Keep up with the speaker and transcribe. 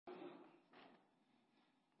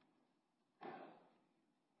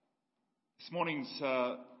This morning's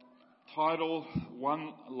title,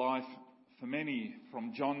 One Life for Many,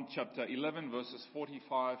 from John chapter 11, verses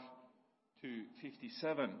 45 to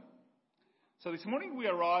 57. So this morning we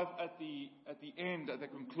arrive at the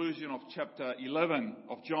conclusion of chapter 11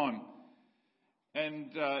 of John.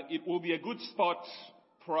 And it will be a good spot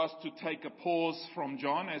for us to take a pause from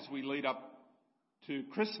John as we lead up to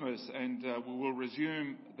Christmas. And we will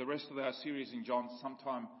resume the rest of our series in John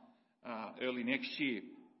sometime early next year.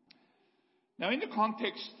 Now, in the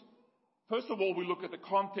context, first of all, we look at the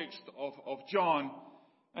context of John.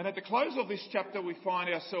 And at the close of this chapter, we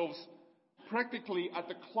find ourselves practically at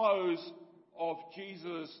the close of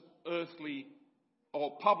Jesus' earthly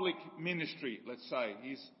or public ministry, let's say,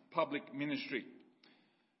 his public ministry.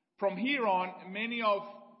 From here on, many of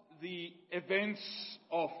the events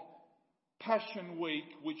of Passion Week,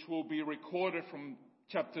 which will be recorded from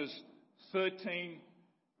chapters 13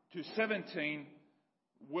 to 17,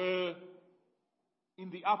 were in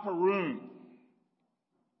the upper room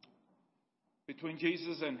between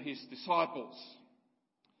Jesus and his disciples.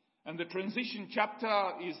 And the transition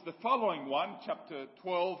chapter is the following one, chapter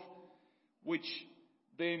 12, which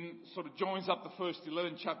then sort of joins up the first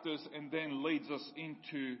 11 chapters and then leads us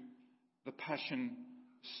into the Passion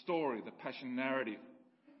story, the Passion narrative.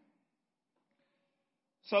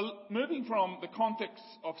 So moving from the context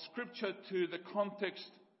of Scripture to the context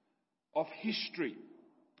of history.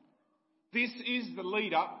 This is the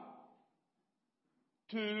lead up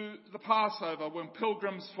to the Passover, when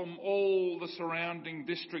pilgrims from all the surrounding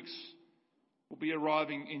districts will be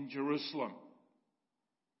arriving in Jerusalem.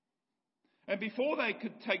 And before they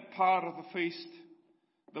could take part of the feast,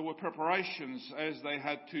 there were preparations, as they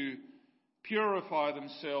had to purify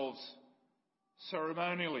themselves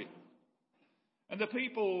ceremonially. And the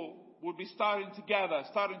people would be starting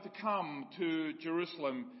to come to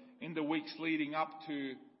Jerusalem in the weeks leading up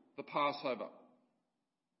to the Passover.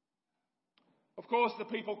 Of course, the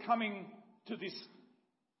people coming to this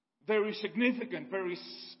very significant, very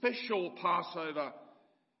special Passover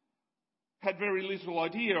had very little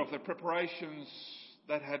idea of the preparations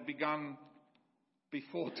that had begun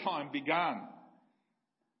before time began.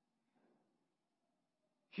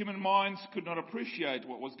 Human minds could not appreciate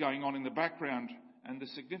what was going on in the background and the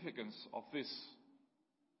significance of this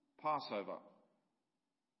Passover.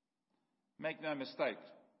 Make no mistake,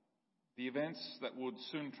 the events that would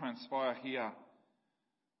soon transpire here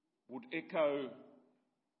would echo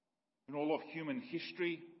in all of human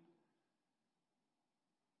history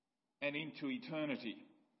and into eternity.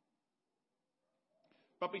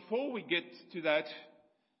 But before we get to that,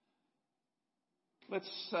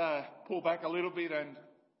 let's pull back a little bit, and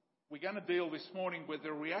we're going to deal this morning with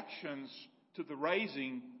the reactions to the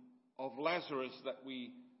raising of Lazarus that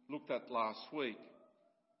we looked at last week.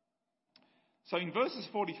 So in verses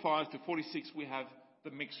 45 to 46, we have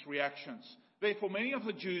the mixed reactions. Therefore, many of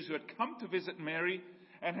the Jews who had come to visit Mary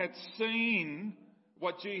and had seen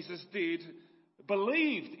what Jesus did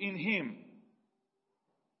believed in him.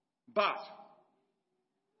 But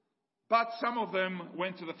some of them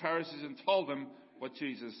went to the Pharisees and told them what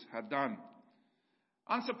Jesus had done.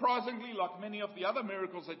 Unsurprisingly, like many of the other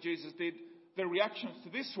miracles that Jesus did, the reactions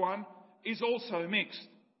to this one is also mixed.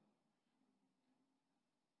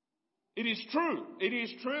 It is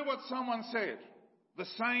true what someone said. The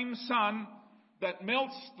same sun that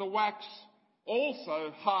melts the wax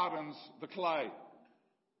also hardens the clay.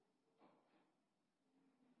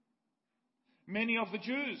 Many of the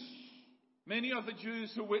Jews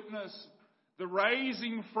who witnessed the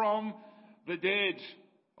raising from the dead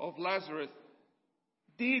of Lazarus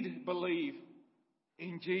did believe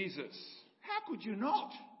in Jesus. How could you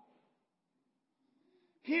not?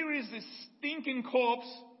 Here is this stinking corpse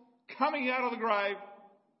coming out of the grave,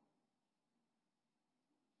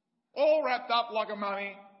 all wrapped up like a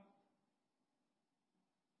mummy.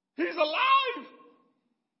 He's alive!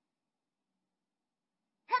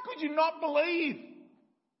 How could you not believe?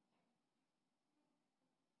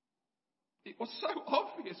 It was so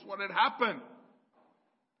obvious what had happened.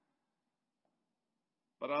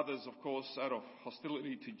 But others, of course, out of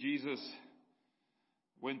hostility to Jesus,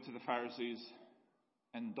 went to the Pharisees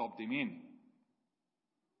and dobbed him in.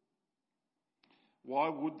 Why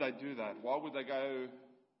would they do that? Why would they go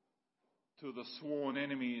to the sworn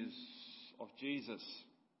enemies of Jesus?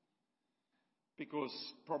 Because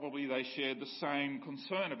probably they shared the same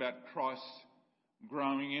concern about Christ's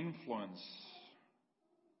growing influence.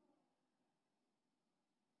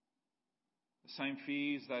 The same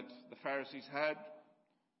fears that the Pharisees had,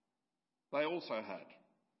 they also had.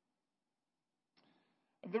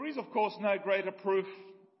 And there is, of course, no greater proof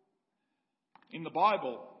in the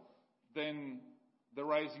Bible than the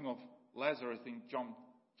raising of Lazarus in John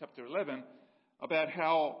chapter 11, about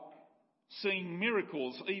how seeing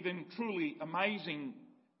miracles, even truly amazing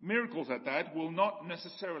miracles at that, will not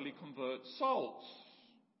necessarily convert souls.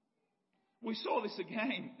 We saw this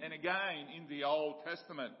again and again in the Old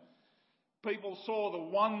Testament. People saw the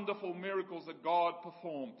wonderful miracles that God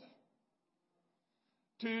performed.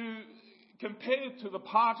 To compare to the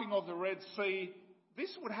parting of the Red Sea,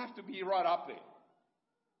 this would have to be right up there.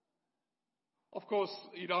 Of course,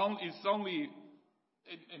 it's only,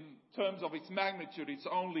 in terms of its magnitude, it's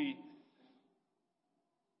only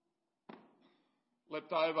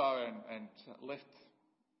leapt over and left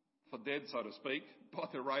for dead, so to speak, by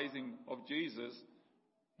the raising of Jesus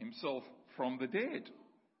himself from the dead.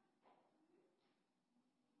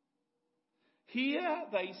 Here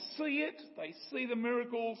they see it, they see the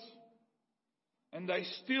miracles, and they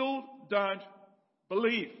still don't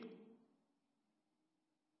believe.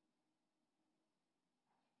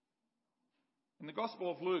 In the Gospel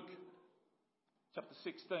of Luke, chapter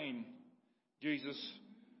 16, Jesus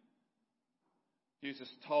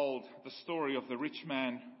told the story of the rich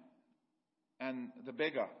man and the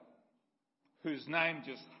beggar, whose name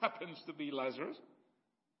just happens to be Lazarus.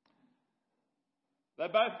 They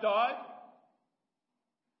both died.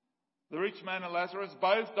 The rich man and Lazarus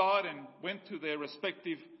both died and went to their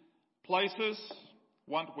respective places.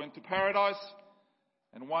 One went to paradise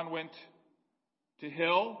and one went to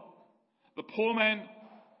hell. The poor man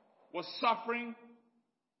was suffering,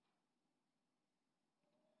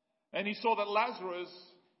 and he saw that Lazarus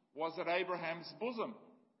was at Abraham's bosom.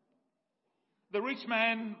 The rich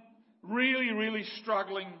man, really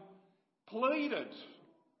struggling, pleaded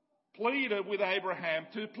with Abraham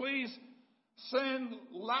to please send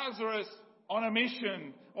Lazarus on a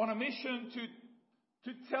mission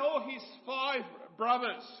to tell his 5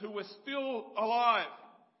 brothers who were still alive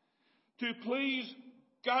to please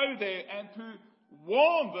go there and to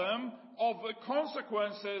warn them of the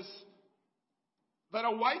consequences that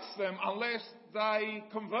awaits them unless they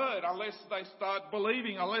convert, unless they start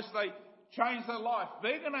believing, unless they change their life.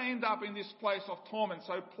 They're going to end up in this place of torment.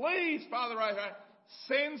 So please, Father Abraham,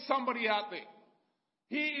 send somebody out there.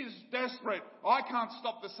 He is desperate. I can't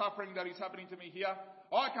stop the suffering that is happening to me here.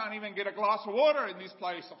 I can't even get a glass of water in this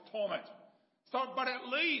place of torment. But at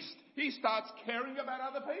least he starts caring about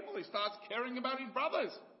other people. He starts caring about his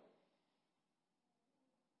brothers.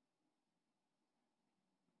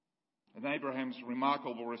 And Abraham's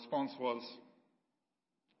remarkable response was,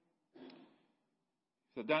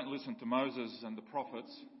 if they don't listen to Moses and the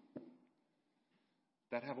prophets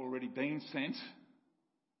that have already been sent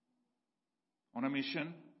on a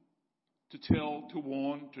mission to tell, to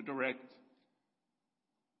warn, to direct,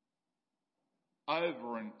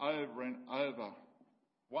 over and over and over,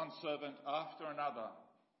 one servant after another,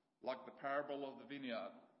 like the parable of the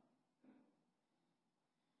vineyard.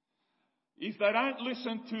 If they don't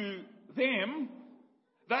listen to them,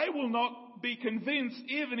 they will not be convinced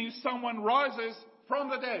even if someone rises from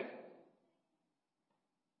the dead.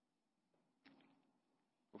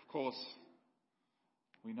 Of course,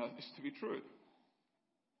 we know this to be true.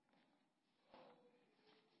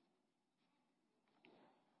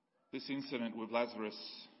 This incident with Lazarus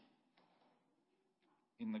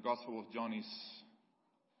in the Gospel of John is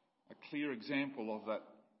a clear example of that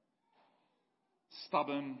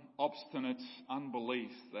stubborn, obstinate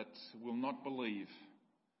unbelief that will not believe,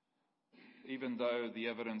 even though the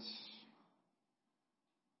evidence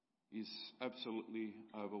is absolutely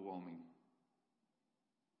overwhelming.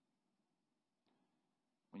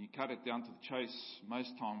 When you cut it down to the chase,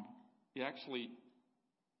 most times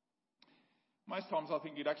I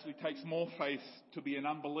think it actually takes more faith to be an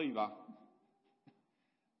unbeliever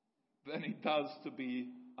than it does to be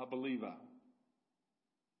a believer.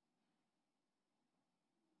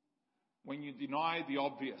 When you deny the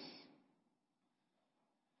obvious,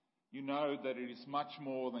 you know that it is much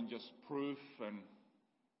more than just proof and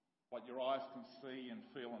what your eyes can see and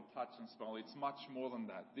feel and touch and smell. It's much more than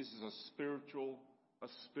that. This is a spiritual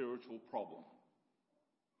problem.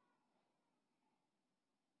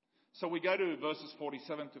 So we go to verses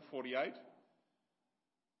 47 to 48.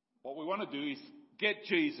 What we want to do is get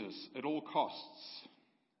Jesus at all costs.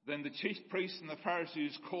 Then the chief priests and the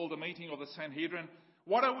Pharisees called a meeting of the Sanhedrin.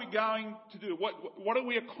 What are we going to do? What are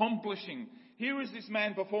we accomplishing? Here is this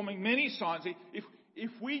man performing many signs. If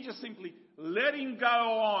we just simply let him go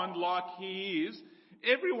on like he is,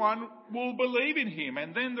 everyone will believe in him.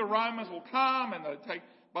 And then the Romans will come and they'll take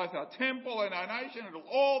both our temple and our nation. It'll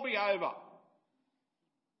all be over.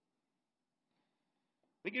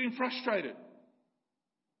 They're getting frustrated.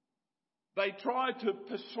 They tried to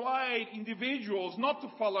persuade individuals not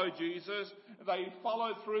to follow Jesus. They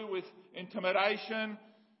followed through with intimidation.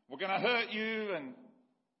 We're going to hurt you. And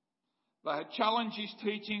they had challenged his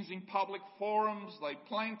teachings in public forums. They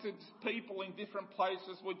planted people in different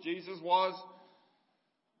places where Jesus was.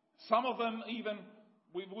 Some of them even,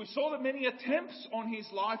 we saw the many attempts on his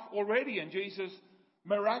life already, and Jesus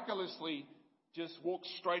miraculously just walked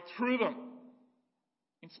straight through them.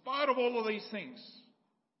 In spite of all of these things,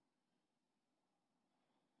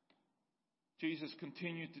 Jesus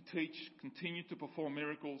continued to teach, continued to perform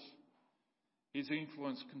miracles. His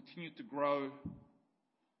influence continued to grow.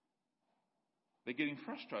 They're getting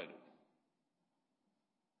frustrated.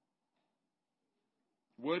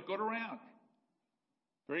 Word got around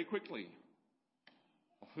very quickly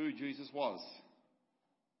of who Jesus was.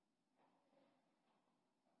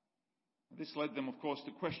 This led them, of course,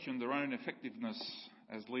 to question their own effectiveness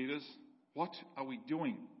as leaders. What are we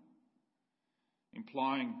doing?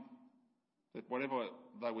 Implying that whatever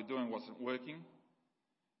they were doing wasn't working.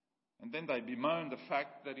 And then they bemoaned the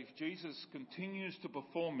fact that if Jesus continues to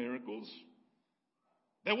perform miracles,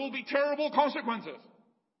 there will be terrible consequences.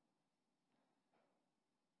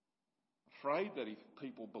 Afraid that if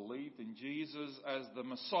people believed in Jesus as the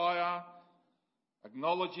Messiah,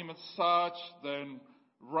 acknowledge him as such, then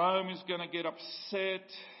Rome is going to get upset.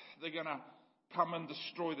 They're going to come and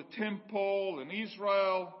destroy the temple in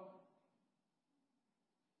Israel.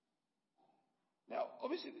 Now,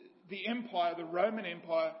 obviously, the empire, the Roman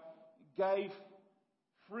Empire, gave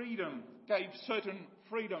certain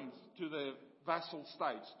freedoms to the vassal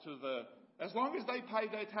states. As long as they pay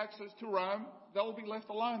their taxes to Rome, they'll be left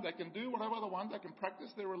alone. They can do whatever they want. They can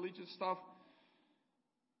practice their religious stuff.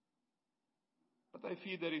 But they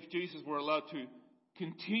feared that if Jesus were allowed to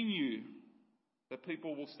continue, that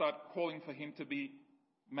people will start calling for him to be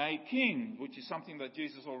made king, which is something that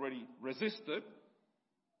Jesus already resisted,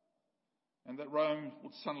 and that Rome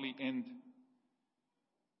would suddenly end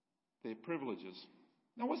their privileges.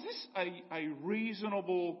 Now, was this a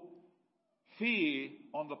reasonable fear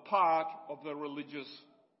on the part of the religious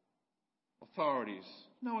authorities?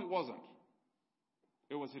 No, it wasn't.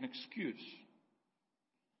 It was an excuse.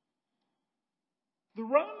 The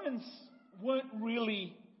Romans weren't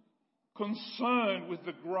really concerned with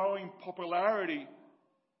the growing popularity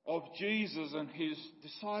of Jesus and his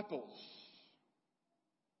disciples.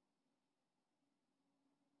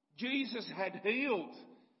 Jesus had healed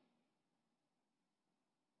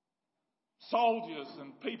soldiers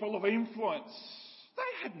and people of influence.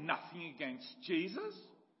 They had nothing against Jesus.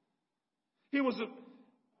 He was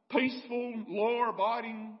a peaceful,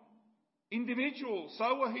 law-abiding individual.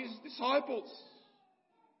 So were his disciples.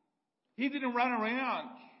 He didn't run around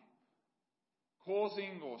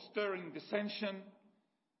causing or stirring dissension.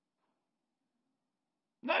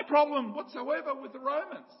 No problem whatsoever with the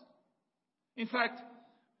Romans. In fact,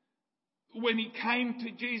 when he came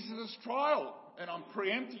to Jesus' trial, and I'm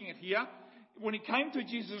preempting it here, when he came to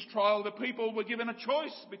Jesus' trial, the people were given a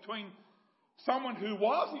choice between someone who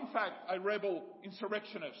was, in fact, a rebel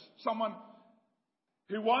insurrectionist, someone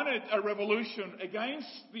who wanted a revolution against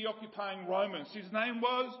the occupying Romans. His name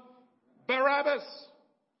was Barabbas.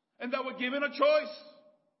 And they were given a choice.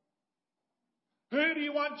 Who do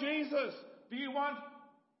you want, Jesus? Do you want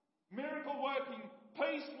miracle-working,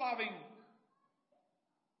 peace-loving,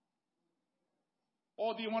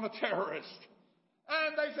 or do you want a terrorist?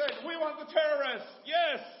 And they said, we want the terrorist.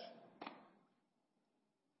 Yes.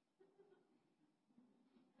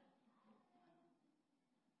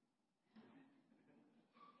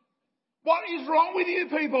 What is wrong with you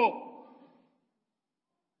people?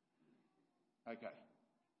 Okay.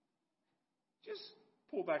 Just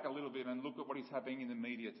pull back a little bit and look at what is happening in the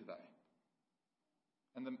media today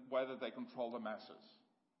and the way that they control the masses.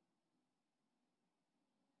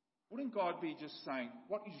 Wouldn't God be just saying,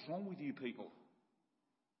 what is wrong with you people?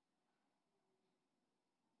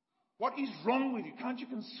 What is wrong with you? Can't you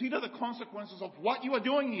consider the consequences of what you are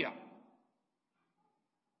doing here?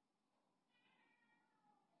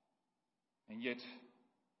 And yet,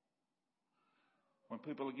 when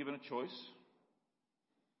people are given a choice,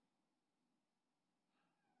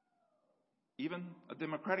 even a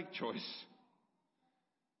democratic choice,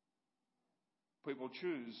 people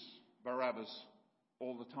choose Barabbas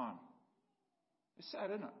all the time. It's sad,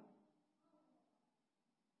 isn't it?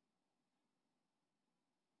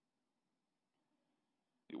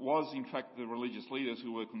 It was, in fact, the religious leaders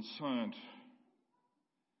who were concerned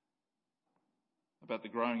about the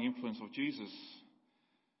growing influence of Jesus,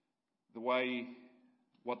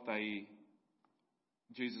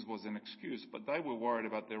 Jesus was an excuse, but they were worried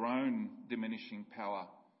about their own diminishing power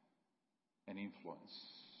and influence.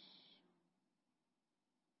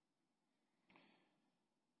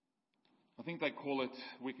 I think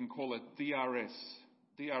we can call it DRS.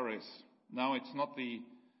 DRS. No, it's not the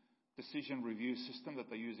decision review system that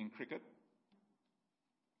they use in cricket.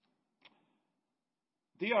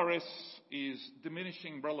 DRS is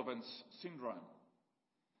diminishing relevance syndrome.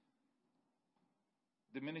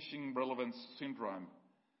 Diminishing relevance syndrome.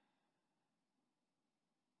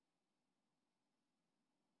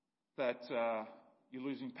 That you're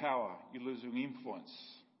losing power, you're losing influence.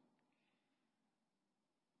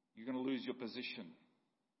 You're going to lose your position.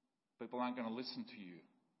 People aren't going to listen to you.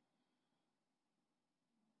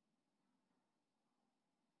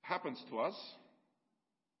 Happens to us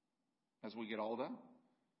as we get older.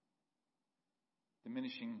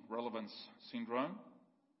 Diminishing relevance syndrome.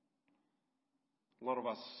 A lot of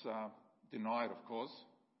us deny it, of course.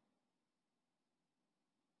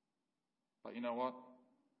 But you know what?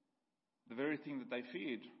 The very thing that they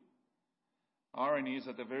feared. Irony is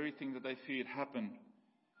that the very thing that they feared happened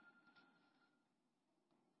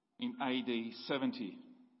in AD 70,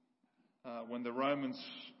 when the Romans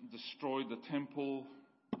destroyed the temple,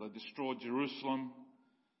 they destroyed Jerusalem,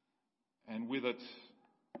 and with it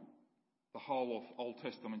the whole of Old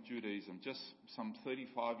Testament Judaism. Just some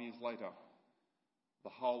 35 years later,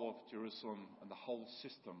 the whole of Jerusalem and the whole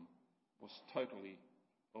system was totally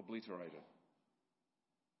obliterated.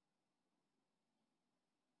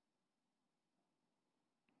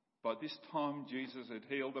 By this time, Jesus had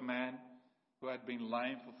healed a man who had been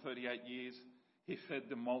lame for 38 years. He fed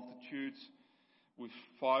the multitudes with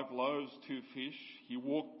 5 loaves, 2 fish. He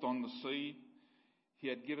walked on the sea. He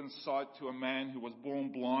had given sight to a man who was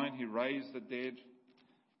born blind. He raised the dead.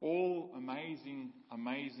 All amazing,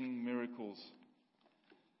 amazing miracles.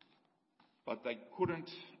 But they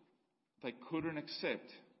couldn't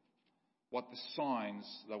accept what the signs,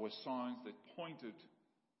 there were signs that pointed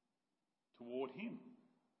toward him.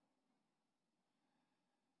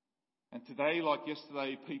 And today, like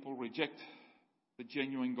yesterday, people reject the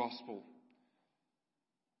genuine gospel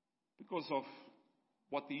because of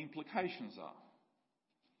what the implications are.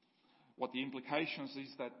 What the implications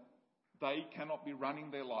is that they cannot be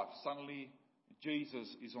running their life. Suddenly,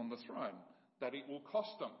 Jesus is on the throne. That it will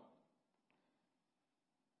cost them.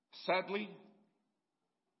 Sadly,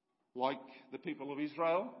 like the people of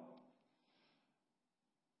Israel,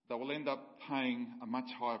 they will end up paying a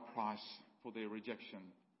much higher price for their rejection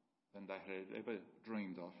than they had ever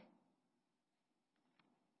dreamed of.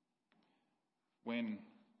 When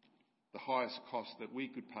the highest cost that we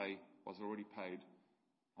could pay was already paid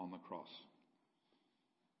on the cross.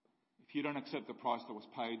 If you don't accept the price that was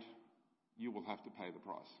paid, you will have to pay the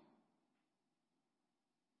price.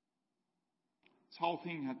 This whole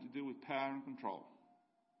thing had to do with power and control.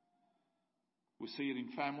 We see it in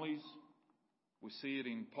families. We see it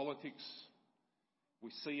in politics.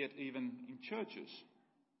 We see it even in churches.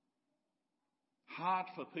 Hard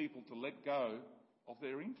for people to let go of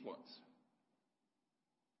their influence.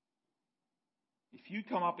 If you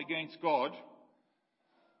come up against God,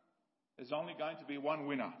 there's only going to be one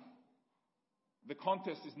winner. The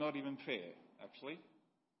contest is not even fair, actually.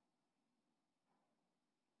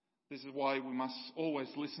 This is why we must always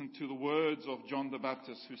listen to the words of John the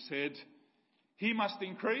Baptist, who said, "He must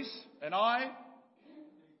increase and I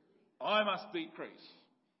must decrease."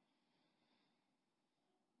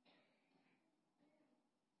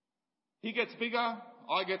 He gets bigger,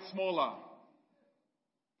 I get smaller.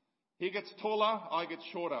 He gets taller, I get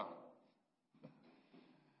shorter.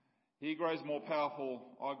 He grows more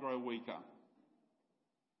powerful, I grow weaker.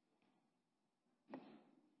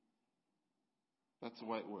 That's the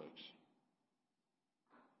way it works.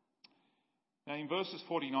 Now in verses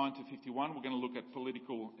 49 to 51, we're going to look at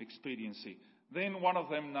political expediency. Then one of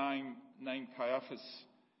them named Caiaphas,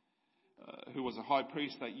 who was a high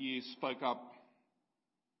priest that year, spoke up.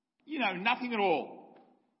 You know nothing at all.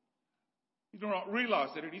 You do not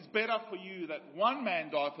realise that it is better for you that one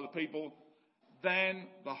man die for the people than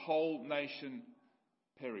the whole nation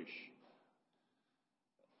perish.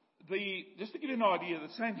 Just to give you an idea,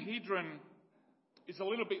 the Sanhedrin is a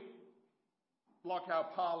little bit like our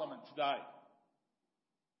parliament today.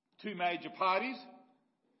 2 major parties,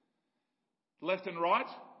 left and right,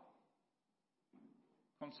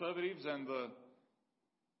 conservatives and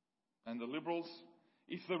the liberals.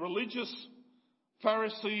 If the religious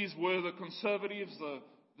Pharisees were the conservatives, the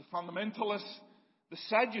fundamentalists, the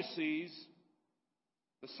Sadducees,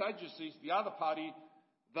 the other party,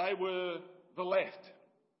 they were the left,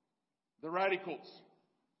 the radicals.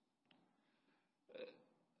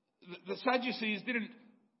 The Sadducees didn't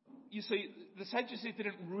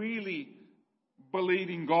really believe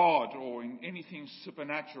in God or in anything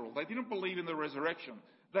supernatural. They didn't believe in the resurrection.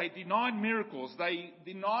 They denied miracles. They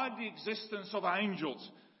denied the existence of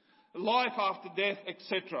angels, life after death,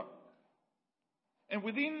 etc. And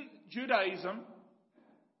within Judaism,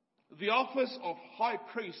 the office of high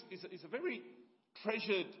priest is a very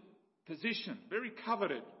treasured position, very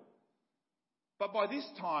coveted. But by this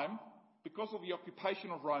time, because of the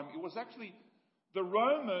occupation of Rome, it was actually the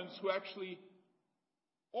Romans who actually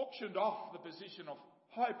auctioned off the position of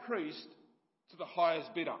high priest to the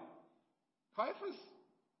highest bidder. Caiaphas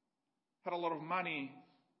had a lot of money,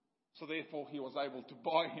 so therefore he was able to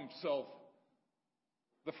buy himself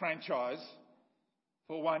the franchise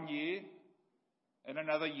for 1 year and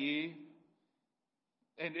another year,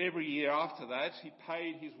 and every year after that he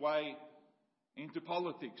paid his way into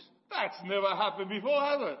politics. That's never happened before,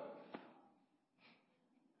 has it?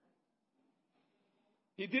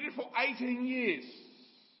 He did it for 18 years.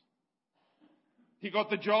 He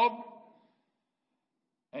got the job,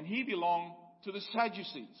 and he belonged to the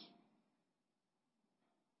Sadducees,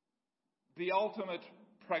 the ultimate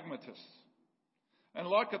pragmatists. And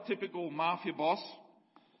like a typical mafia boss,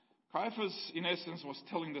 Caiaphas, in essence, was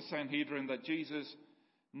telling the Sanhedrin that Jesus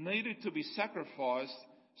needed to be sacrificed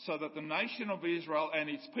so that the nation of Israel and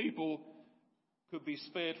its people could be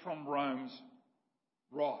spared from Rome's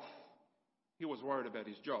wrath. He was worried about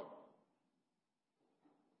his job.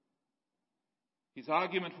 His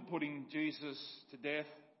argument for putting Jesus to death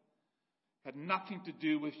had nothing to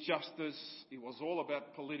do with justice. It was all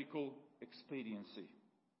about political expediency.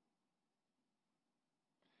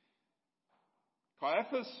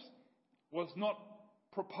 Caiaphas was not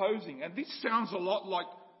proposing, and this sounds a lot like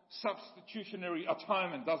substitutionary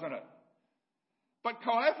atonement, doesn't it? But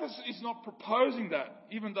Caiaphas is not proposing that,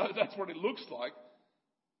 even though that's what it looks like.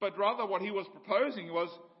 But rather what he was proposing was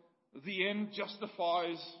the end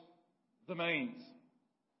justifies the means.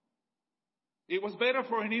 It was better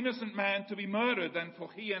for an innocent man to be murdered than for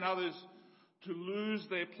he and others to lose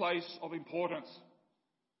their place of importance.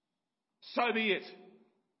 So be it.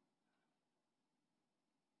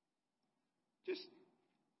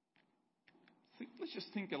 Let's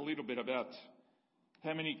just think a little bit about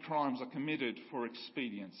how many crimes are committed for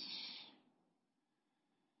expedience.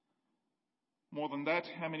 More than that,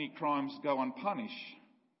 how many crimes go unpunished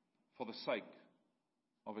for the sake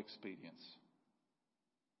of expedience?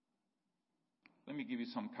 Let me give you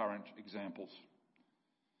some current examples.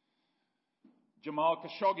 Jamal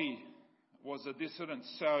Khashoggi was a dissident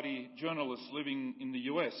Saudi journalist living in the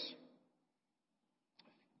US.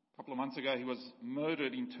 A couple of months ago, he was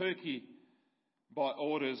murdered in Turkey by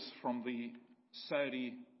orders from the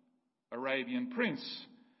Saudi Arabian prince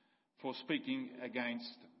for speaking against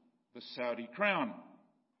the Saudi crown.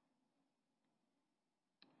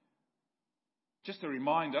 Just a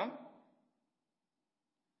reminder,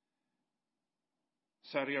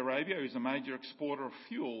 Saudi Arabia is a major exporter of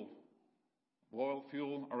fuel, oil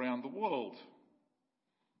fuel, around the world.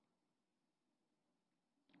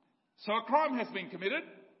 So a crime has been committed,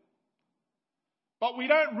 but we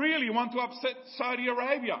don't really want to upset Saudi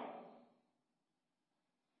Arabia,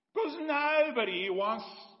 because nobody wants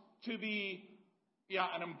to be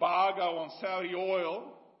an embargo on Saudi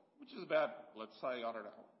oil, which is about, let's say, a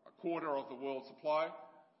quarter of the world's supply.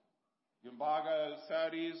 You embargo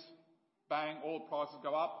Saudis, bang, oil prices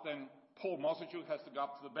go up, then Paul Mosachuk has to go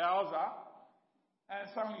up to the Bowser, and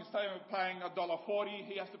suddenly instead of paying $1.40,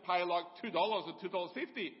 he has to pay like $2 or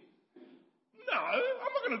 $2.50. No,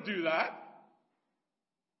 I'm not going to do that.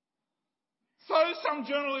 So some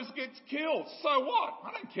journalist gets killed. So what?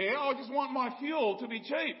 I don't care. I just want my fuel to be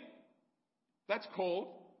cheap. That's called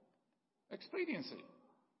expediency.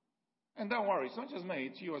 And don't worry, it's not just me,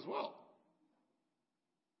 it's you as well.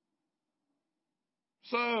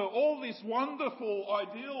 So all this wonderful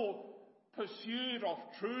ideal pursuit of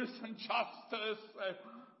truth and justice and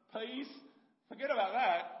peace, forget about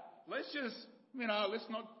that. Let's just, let's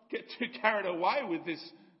not get too carried away with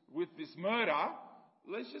this murder.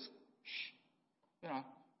 Let's just,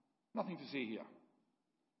 nothing to see here.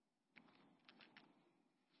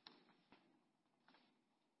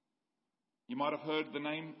 You might have heard the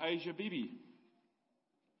name Asia Bibi,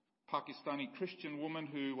 Pakistani Christian woman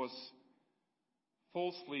who was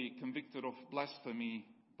falsely convicted of blasphemy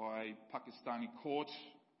by Pakistani court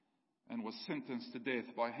and was sentenced to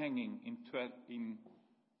death by hanging in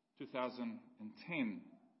 2010.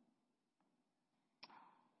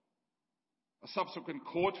 A subsequent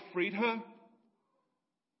court freed her,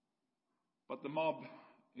 but the mob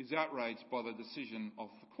is outraged by the decision of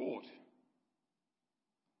the court.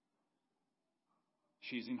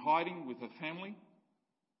 She's in hiding with her family.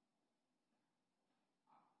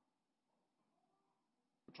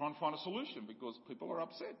 We're trying to find a solution because people are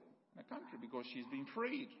upset. in a country because she's been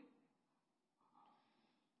freed.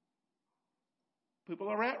 People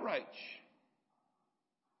are outraged.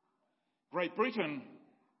 Great Britain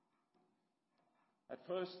at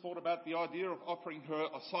first thought about the idea of offering her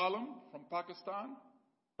asylum from Pakistan,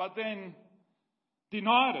 but then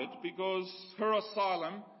denied it because her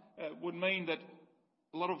asylum would mean that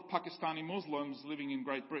a lot of Pakistani Muslims living in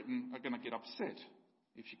Great Britain are going to get upset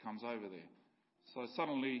if she comes over there. So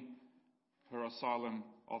suddenly her asylum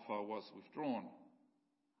offer was withdrawn.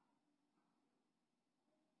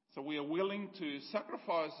 So we are willing to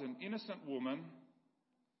sacrifice an innocent woman,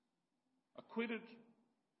 acquitted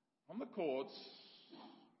from the courts,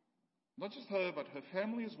 not just her, but her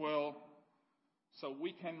family as well, so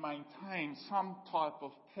we can maintain some type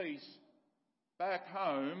of peace back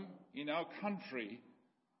home in our country.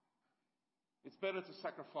 It's better to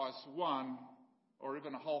sacrifice one or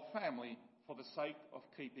even a whole family for the sake of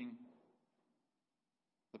keeping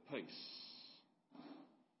the peace.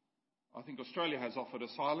 I think Australia has offered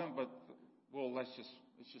asylum, but, well,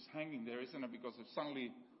 it's just hanging there, isn't it? Because if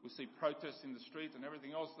suddenly we see protests in the street and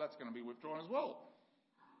everything else, that's going to be withdrawn as well.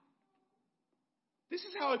 This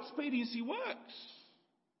is how expediency works.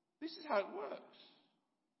 This is how it works.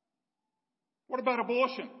 What about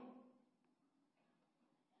abortion?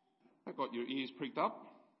 I've got your ears pricked up.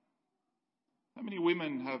 How many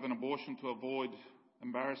women have an abortion to avoid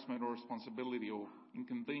embarrassment or responsibility or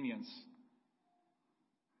inconvenience?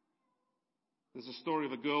 There's a story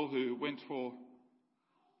of a girl who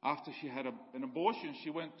after she had an abortion, she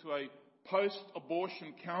went to a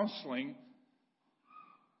post-abortion counselling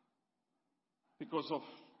because of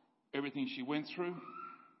everything she went through.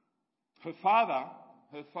 Her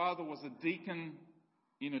father was a deacon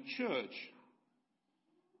in a church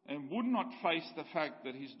and would not face the fact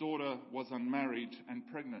that his daughter was unmarried and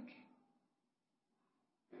pregnant.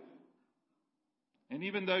 And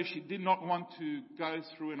even though she did not want to go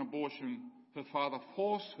through an abortion, her father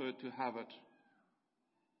forced her to have it.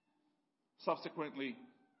 Subsequently,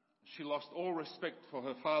 she lost all respect for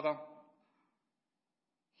her father.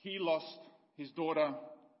 He lost his daughter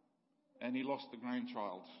and he lost the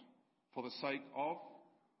grandchild for the sake of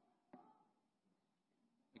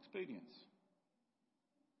expedience.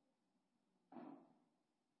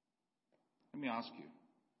 Let me ask you,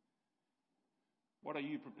 what are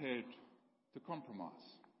you prepared to compromise?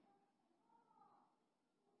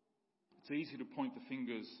 It's easy to point the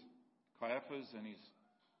fingers at Caiaphas and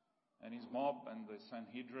his mob and the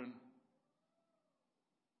Sanhedrin.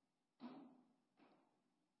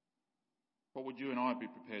 What would you and I be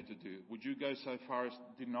prepared to do? Would you go so far as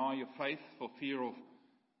to deny your faith for fear of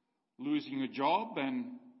losing a job and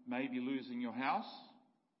maybe losing your house?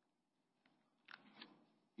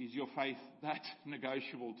 Is your faith that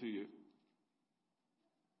negotiable to you?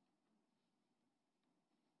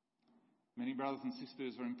 Many brothers and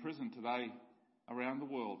sisters are in prison today around the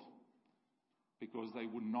world because they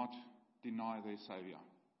would not deny their Saviour,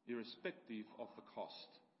 irrespective of the cost,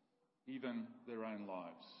 even their own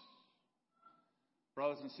lives.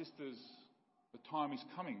 Brothers and sisters, the time is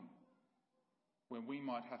coming when we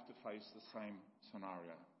might have to face the same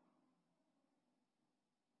scenario.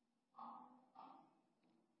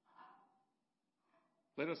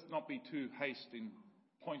 Let us not be too hasty in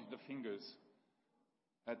pointing the fingers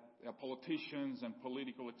at our politicians and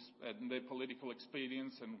their political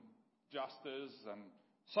expedience and justice and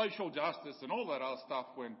social justice and all that other stuff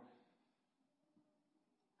when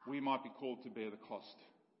we might be called to bear the cost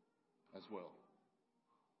as well.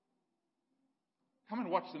 Come and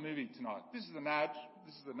watch the movie tonight. This is an ad.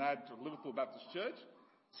 This is an ad to Liverpool Baptist Church.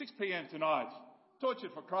 6 p.m. tonight.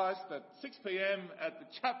 Tortured for Christ at 6 p.m. at the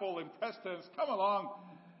chapel in Preston's. Come along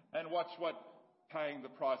and watch what paying the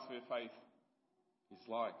price for your faith is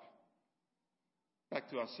like. Back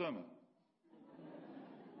to our sermon.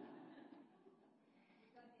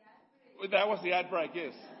 That was the ad break,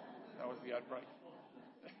 yes. That was the ad break.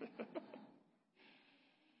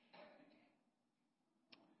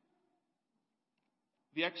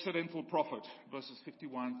 The accidental prophet, verses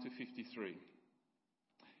 51 to 53.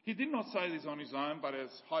 He did not say this on his own, but as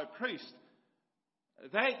high priest.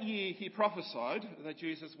 That year he prophesied that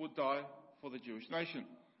Jesus would die for the Jewish nation.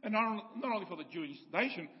 And not only for the Jewish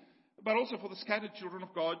nation, but also for the scattered children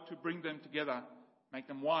of God, to bring them together, make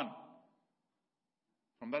them one.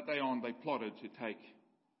 From that day on, they plotted to take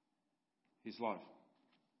his life.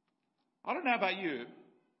 I don't know about you,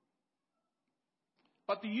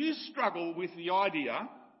 but do you struggle with the idea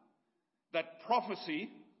that prophecy,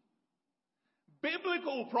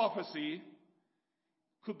 biblical prophecy,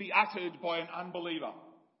 could be uttered by an unbeliever,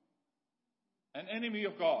 an enemy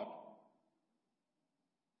of God?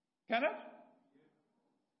 Can it?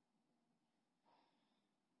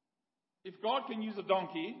 if God can use a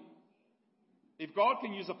donkey, if God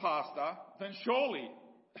can use a pastor, then surely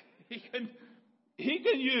He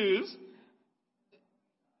can use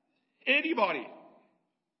anybody.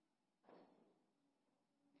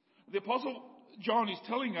 The Apostle John is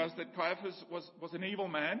telling us that Caiaphas was an evil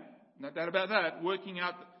man, no doubt about that, working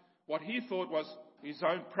out what he thought was his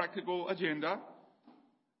own practical agenda.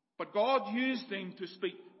 But God used him to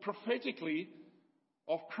speak prophetically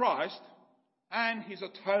of Christ and His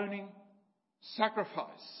atoning sacrifice.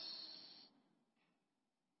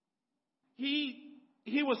 He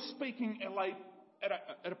was speaking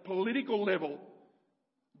at a political level.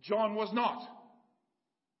 John was not.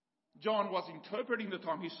 John was interpreting the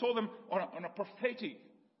time. He saw them on a prophetic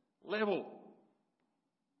level.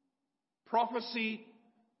 Prophecy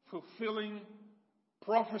fulfilling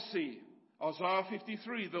prophecy. Isaiah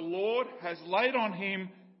 53, the Lord has laid on Him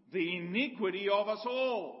the iniquity of us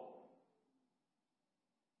all.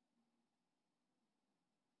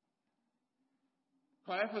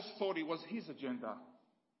 Caiaphas thought it was his agenda,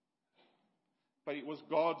 but it was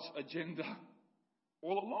God's agenda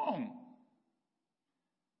all along.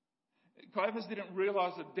 Caiaphas didn't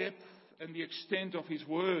realize the depth and the extent of his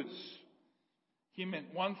words. He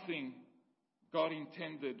meant one thing, God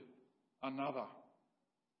intended another.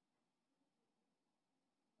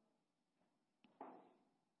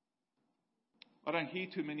 I don't hear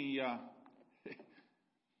too many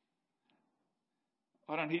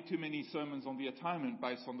sermons on the atonement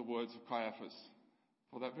based on the words of Caiaphas,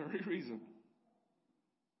 for that very reason.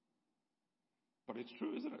 But it's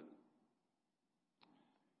true, isn't it?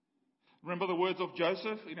 Remember the words of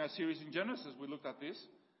Joseph in our series in Genesis? We looked at this.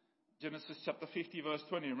 Genesis chapter 50 verse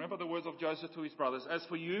 20. Remember the words of Joseph to his brothers. As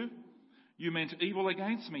for you, you meant evil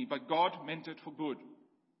against me, but God meant it for good.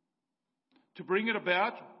 To bring it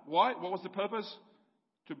about, why? What was the purpose?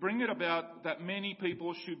 To bring it about that many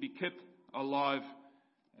people should be kept alive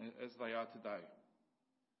as they are today.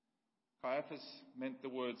 Caiaphas meant the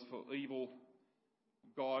words for evil.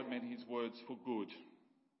 God meant his words for good.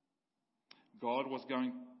 God was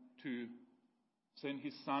going to send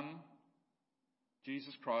His Son,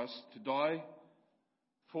 Jesus Christ, to die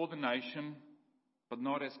for the nation, but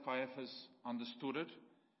not as Caiaphas understood it.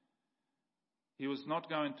 He was not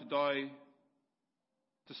going to die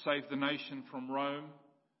to save the nation from Rome.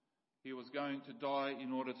 He was going to die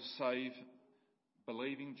in order to save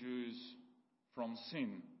believing Jews from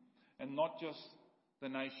sin. And not just the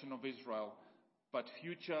nation of Israel, but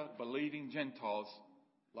future believing Gentiles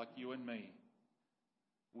like you and me.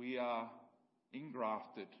 We are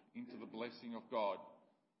engrafted into the blessing of God.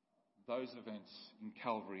 Those events in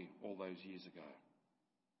Calvary all those years ago.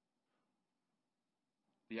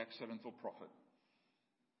 The accidental prophet.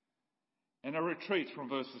 And a retreat from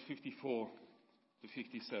verses 54 to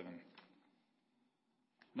 57.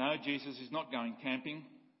 No, Jesus is not going camping.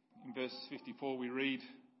 In verse 54 we read,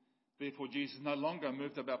 therefore Jesus no longer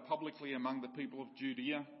moved about publicly among the people of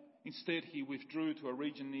Judea. Instead he withdrew to a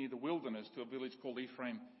region near the wilderness, to a village called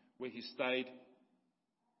Ephraim, where he stayed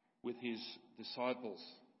with his disciples.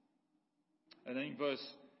 And then in verse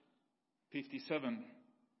 57,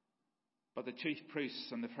 but the chief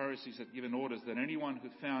priests and the Pharisees had given orders that anyone who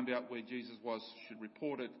found out where Jesus was should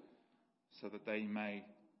report it, so that they may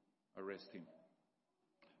arrest him.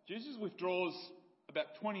 Jesus withdraws about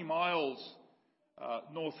 20 miles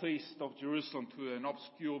northeast of Jerusalem to an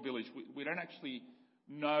obscure village. We don't actually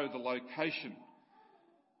know the location.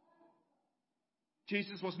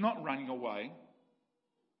 Jesus was not running away,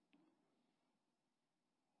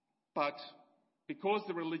 but because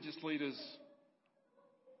the religious leaders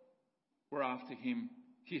were after him,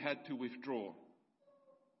 he had to withdraw.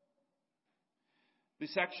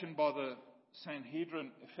 This action by the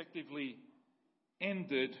Sanhedrin effectively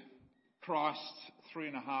ended Christ's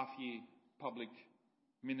 3.5-year public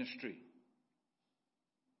ministry.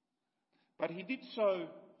 But he did so,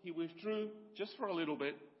 he withdrew just for a little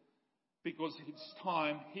bit, because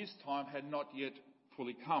his time had not yet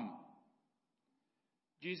fully come.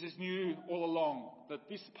 Jesus knew all along that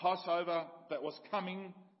this Passover that was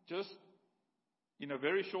coming just in a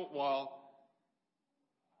very short while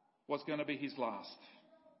was going to be his last.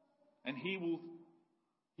 And he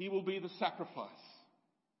will be the sacrifice.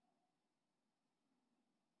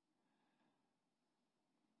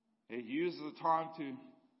 He uses the time to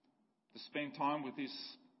spend time with his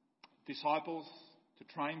disciples, to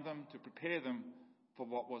train them, to prepare them for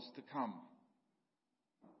what was to come.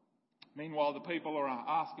 Meanwhile, the people are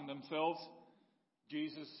asking themselves,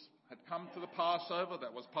 Jesus had come to the Passover,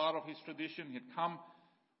 that was part of his tradition, he had come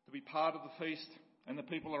to be part of the feast, and the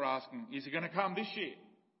people are asking, is he going to come this year?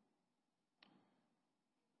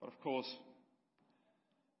 But of course,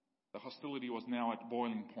 The hostility was now at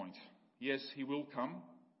boiling point. Yes, he will come.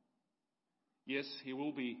 Yes, he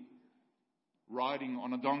will be riding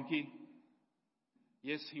on a donkey.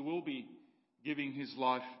 Yes, he will be giving his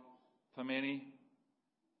life for many.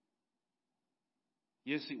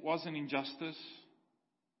 Yes, it was an injustice,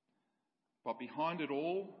 but behind it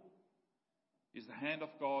all is the hand of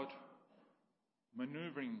God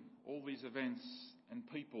maneuvering all these events and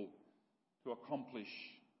people to accomplish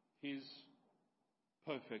his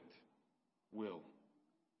perfect will.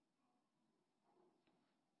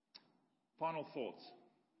 Final thoughts.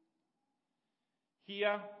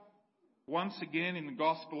 Here, once again in the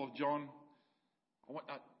Gospel of John,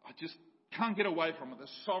 I just can't get away from it. The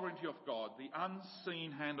sovereignty of God, the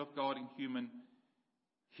unseen hand of God in human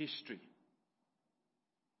history.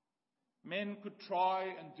 Men could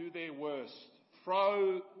try and do their worst,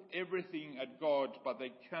 throw everything at God, but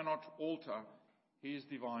they cannot alter his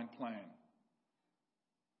divine plan.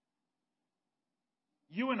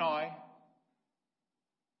 You and I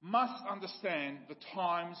must understand the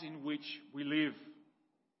times in which we live.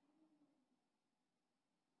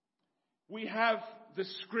 We have the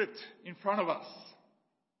script in front of us.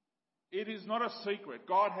 It is not a secret.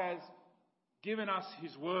 God has given us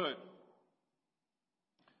his word.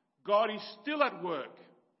 God is still at work.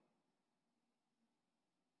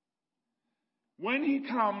 When he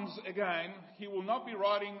comes again, he will not be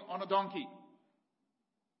riding on a donkey.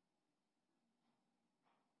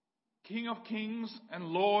 King of kings and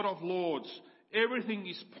Lord of lords. Everything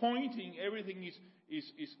is pointing, everything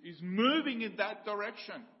is moving in that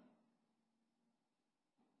direction.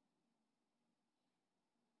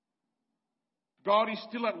 God is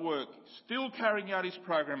still at work, still carrying out his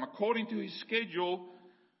program according to his schedule,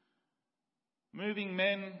 moving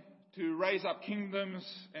men to raise up kingdoms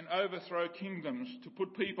and overthrow kingdoms, to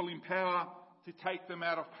put people in power, to take them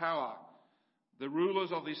out of power. The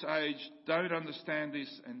rulers of this age don't understand this,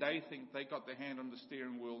 and they think they got their hand on the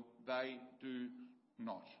steering wheel. They do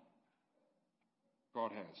not.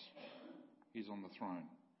 God has. He's on the throne.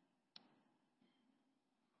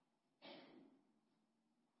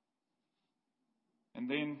 And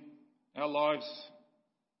then our lives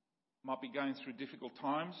might be going through difficult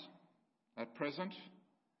times at present,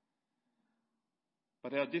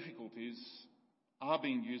 but our difficulties are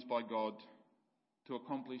being used by God to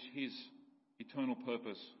accomplish his eternal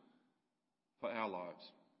purpose for our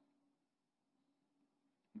lives.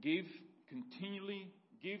 Continually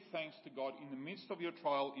give thanks to God in the midst of your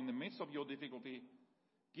trial, in the midst of your difficulty.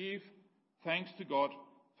 Give thanks to God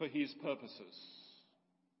for his purposes.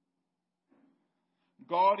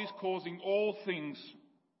 God is causing all things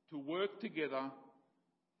to work together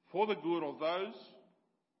for the good of those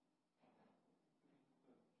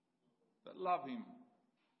that love him.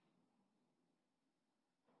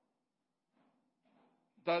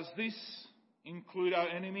 Does this include our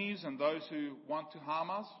enemies and those who want to harm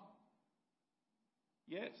us?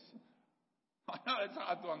 Yes. I know it's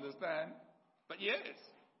hard to understand, but yes.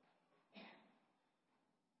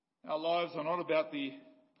 Our lives are not about the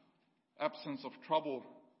absence of trouble,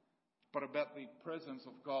 but about the presence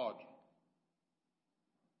of God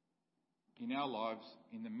in our lives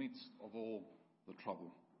in the midst of all the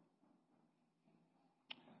trouble.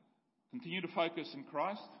 Continue to focus in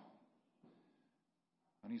Christ,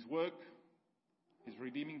 on his work, his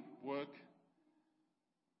redeeming work,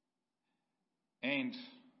 and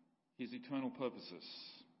his eternal purposes.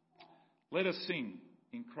 Let us sing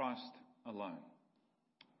in Christ alone.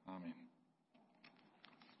 Amen.